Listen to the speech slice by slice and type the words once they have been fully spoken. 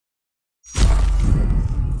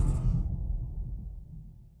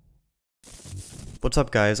What's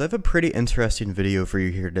up guys, I have a pretty interesting video for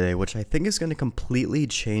you here today which I think is going to completely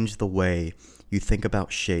change the way you think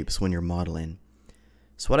about shapes when you're modeling.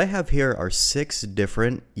 So what I have here are 6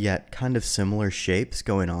 different yet kind of similar shapes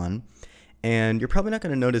going on, and you're probably not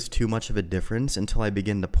going to notice too much of a difference until I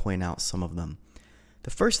begin to point out some of them.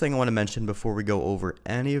 The first thing I want to mention before we go over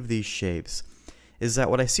any of these shapes is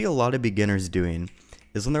that what I see a lot of beginners doing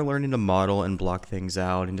is when they're learning to model and block things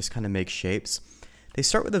out and just kind of make shapes, they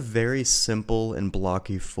start with a very simple and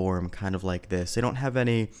blocky form, kind of like this. They don't have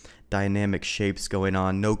any dynamic shapes going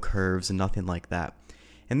on, no curves and nothing like that.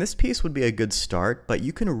 And this piece would be a good start, but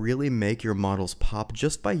you can really make your models pop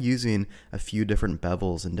just by using a few different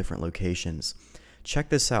bevels in different locations. Check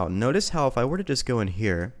this out. Notice how if I were to just go in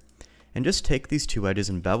here and just take these 2 edges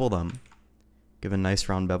and bevel them, give a nice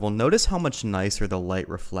round bevel, notice how much nicer the light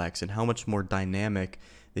reflects and how much more dynamic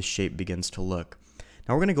this shape begins to look.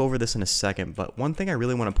 Now we're going to go over this in a second, but one thing I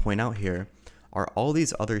really want to point out here are all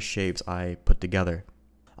these other shapes I put together.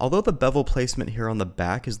 Although the bevel placement here on the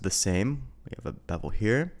back is the same, we have a bevel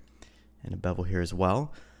here and a bevel here as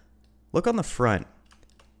well. Look on the front,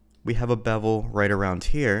 we have a bevel right around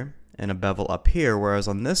here and a bevel up here, whereas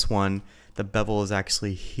on this one, the bevel is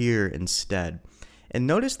actually here instead. And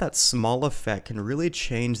notice that small effect can really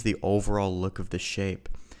change the overall look of the shape.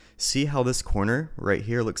 See how this corner right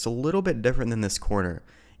here looks a little bit different than this corner,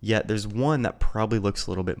 yet there's one that probably looks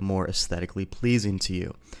a little bit more aesthetically pleasing to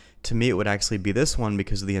you. To me, it would actually be this one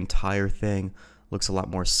because the entire thing looks a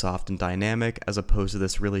lot more soft and dynamic as opposed to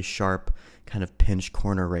this really sharp kind of pinch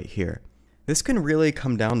corner right here. This can really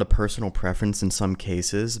come down to personal preference in some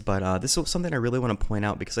cases, but this is something I really want to point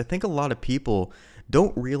out because I think a lot of people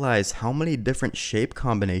don't realize how many different shape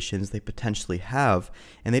combinations they potentially have,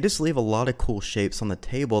 and they just leave a lot of cool shapes on the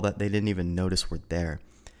table that they didn't even notice were there.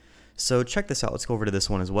 So check this out, let's go over to this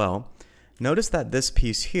one as well. Notice that this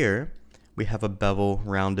piece here, we have a bevel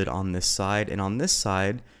rounded on this side and on this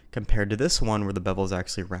side compared to this one where the bevel is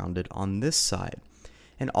actually rounded on this side.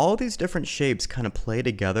 And all these different shapes kind of play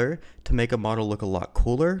together to make a model look a lot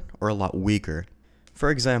cooler or a lot weaker.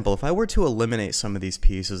 For example, if I were to eliminate some of these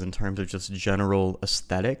pieces in terms of just general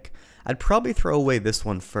aesthetic, I'd probably throw away this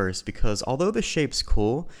one first because although the shape's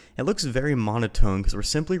cool, it looks very monotone because we're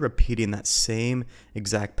simply repeating that same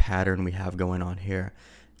exact pattern we have going on here.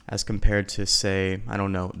 As compared to, say, I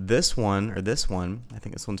don't know, this one or this one, I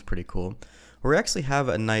think this one's pretty cool. We actually have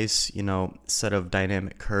a nice, set of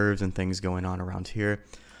dynamic curves and things going on around here.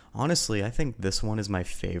 Honestly, I think this one is my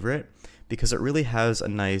favorite because it really has a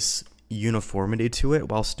nice uniformity to it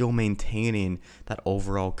while still maintaining that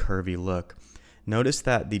overall curvy look. Notice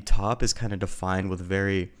that the top is kind of defined with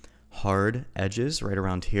very hard edges right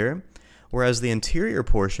around here, whereas the interior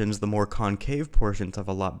portions, the more concave portions, have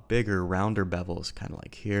a lot bigger, rounder bevels, kind of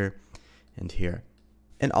like here and here.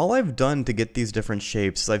 And all I've done to get these different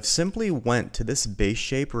shapes is I've simply went to this base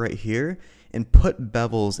shape right here and put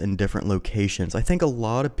bevels in different locations. I think a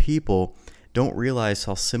lot of people don't realize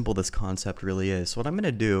how simple this concept really is. So what I'm going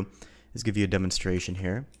to do is give you a demonstration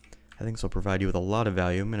here. I think this will provide you with a lot of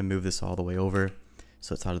value. I'm going to move this all the way over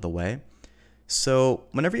so it's out of the way. So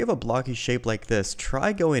whenever you have a blocky shape like this,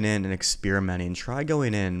 try going in and experimenting. Try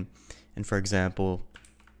going in and, for example,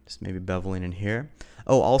 just maybe beveling in here.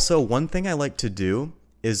 Oh, also one thing I like to do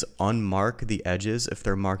is unmark the edges if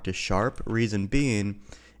they're marked as sharp. Reason being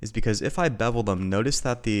is because if I bevel them, notice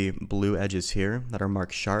that the blue edges here that are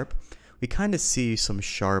marked sharp, we kind of see some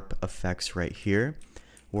sharp effects right here.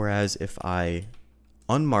 Whereas if I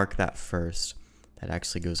unmark that first, that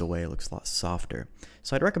actually goes away. It looks a lot softer.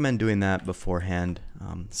 So I'd recommend doing that beforehand.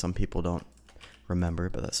 Some people don't remember,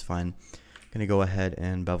 but that's fine. I'm going to go ahead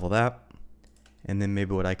and bevel that. And then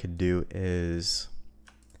maybe what I could do is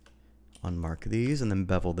unmark these and then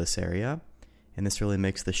bevel this area. And this really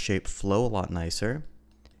makes the shape flow a lot nicer.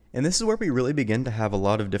 And this is where we really begin to have a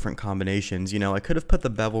lot of different combinations. I could have put the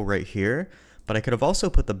bevel right here, but I could have also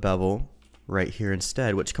put the bevel right here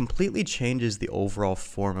instead, which completely changes the overall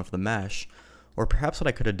form of the mesh. Or perhaps what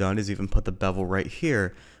I could have done is even put the bevel right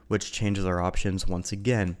here, which changes our options once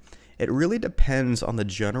again. It really depends on the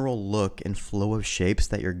general look and flow of shapes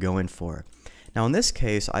that you're going for. Now in this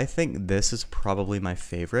case, I think this is probably my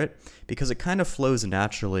favorite because it kind of flows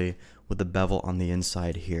naturally with the bevel on the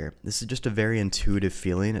inside here. This is just a very intuitive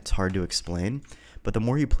feeling. It's hard to explain, but the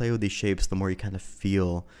more you play with these shapes, the more you kind of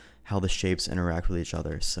feel how the shapes interact with each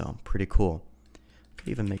other. So pretty cool. I could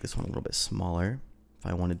even make this one a little bit smaller if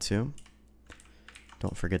I wanted to.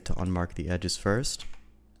 Don't forget to unmark the edges first.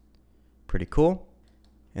 Pretty cool.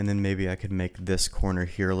 And then maybe I could make this corner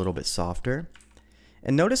here a little bit softer.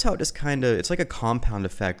 And notice how it just it's like a compound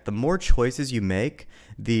effect. The more choices you make,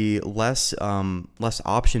 the less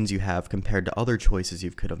options you have compared to other choices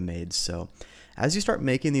you could have made. So as you start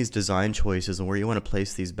making these design choices and where you want to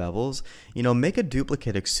place these bevels, make a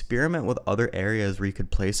duplicate, experiment with other areas where you could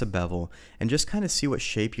place a bevel and just kind of see what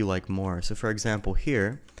shape you like more. So for example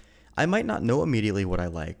here, I might not know immediately what I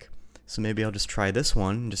like. So maybe I'll just try this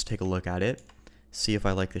one and just take a look at it, see if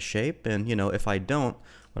I like the shape, and if I don't,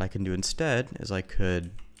 what I can do instead is I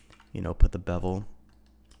could, put the bevel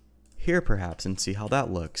here perhaps and see how that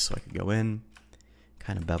looks. So I could go in,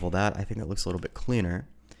 kind of bevel that. I think that looks a little bit cleaner.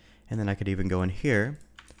 And then I could even go in here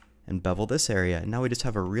and bevel this area. And now we just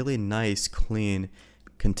have a really nice, clean,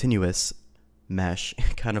 continuous mesh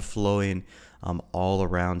kind of flowing all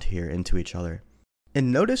around here into each other.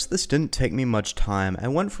 And notice this didn't take me much time. I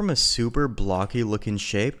went from a super blocky looking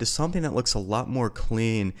shape to something that looks a lot more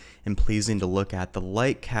clean and pleasing to look at. The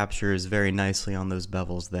light captures very nicely on those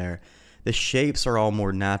bevels there. The shapes are all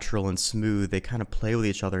more natural and smooth. They kind of play with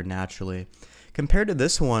each other naturally. Compared to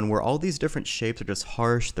this one where all these different shapes are just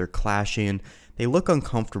harsh, they're clashing, they look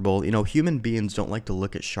uncomfortable. Human beings don't like to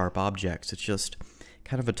look at sharp objects. It's just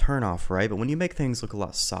kind of a turnoff, right? But when you make things look a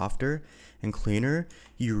lot softer and cleaner,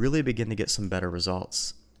 you really begin to get some better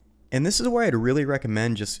results. And this is where I'd really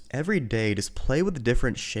recommend just every day, just play with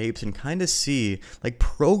different shapes and kind of see, like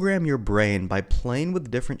program your brain by playing with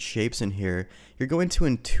different shapes in here. You're going to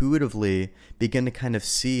intuitively begin to kind of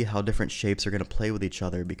see how different shapes are going to play with each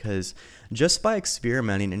other, because just by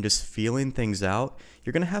experimenting and just feeling things out,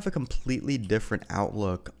 you're going to have a completely different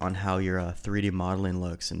outlook on how your 3D modeling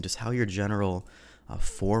looks and just how your general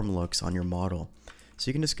form looks on your model. So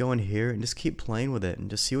you can just go in here and just keep playing with it and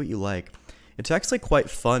just see what you like. It's actually quite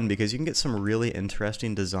fun because you can get some really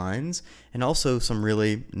interesting designs and also some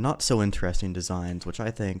really not so interesting designs, which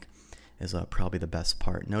I think is probably the best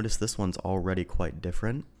part. Notice this one's already quite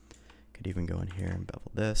different. Could even go in here and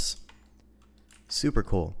bevel this. Super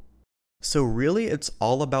cool. So really it's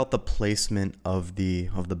all about the placement of the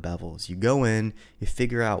bevels. You go in, you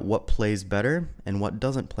figure out what plays better and what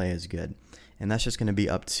doesn't play as good. And that's just going to be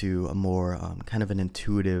up to a more kind of an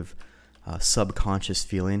intuitive subconscious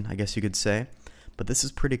feeling, I guess you could say. But this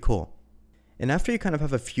is pretty cool. And after you kind of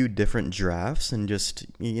have a few different drafts and just,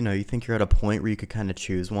 you think you're at a point where you could kind of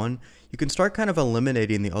choose one, you can start kind of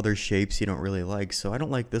eliminating the other shapes you don't really like. So I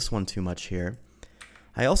don't like this one too much here.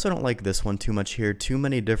 I also don't like this one too much here. Too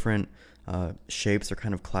many different shapes are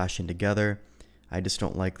kind of clashing together. I just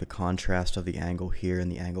don't like the contrast of the angle here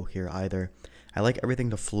and the angle here either. I like everything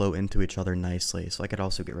to flow into each other nicely. So I could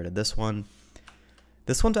also get rid of this one.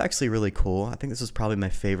 This one's actually really cool. I think this is probably my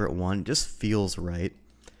favorite one. It just feels right.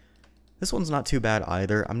 This one's not too bad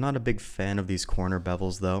either. I'm not a big fan of these corner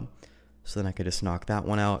bevels though. So then I could just knock that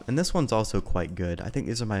one out. And this one's also quite good. I think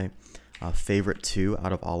these are my favorite two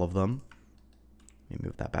out of all of them. Let me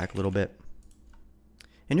move that back a little bit.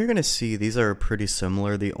 And you're going to see these are pretty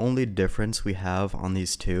similar. The only difference we have on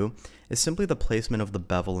these two is simply the placement of the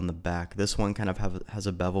bevel in the back. This one kind of has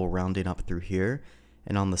a bevel rounding up through here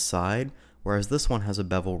and on the side, whereas this one has a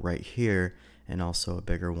bevel right here and also a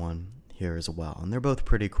bigger one here as well. And they're both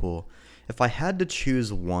pretty cool. If I had to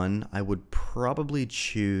choose one, I would probably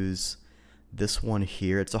choose this one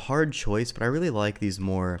here. It's a hard choice, but I really like these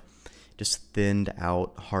more just thinned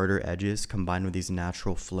out, harder edges combined with these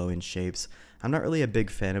natural flowing shapes. I'm not really a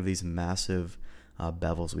big fan of these massive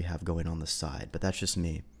bevels we have going on the side, but that's just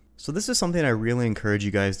me. So this is something I really encourage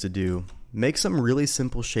you guys to do. Make some really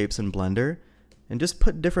simple shapes in Blender and just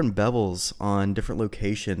put different bevels on different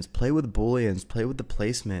locations. Play with booleans, play with the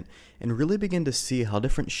placement, and really begin to see how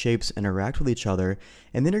different shapes interact with each other.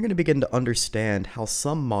 And then you're going to begin to understand how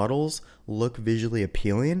some models look visually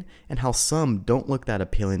appealing and how some don't look that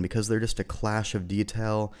appealing because they're just a clash of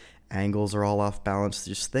detail. Angles are all off balance,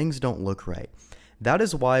 just things don't look right. That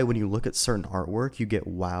is why when you look at certain artwork, you get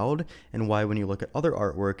wowed, and why when you look at other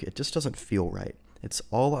artwork, it just doesn't feel right. It's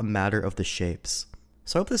all a matter of the shapes.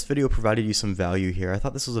 So I hope this video provided you some value here. I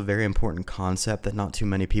thought this was a very important concept that not too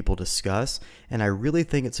many people discuss, and I really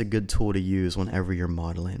think it's a good tool to use whenever you're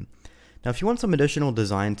modeling. Now, if you want some additional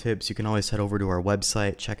design tips, you can always head over to our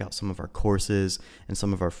website, check out some of our courses and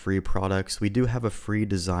some of our free products. We do have a free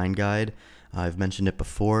design guide. I've mentioned it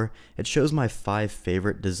before. It shows my 5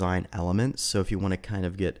 favorite design elements. So if you want to kind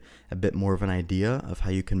of get a bit more of an idea of how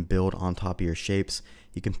you can build on top of your shapes,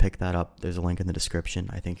 you can pick that up. There's a link in the description.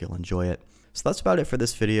 I think you'll enjoy it. So that's about it for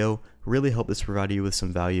this video. Really hope this provided you with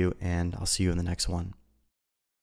some value, and I'll see you in the next one.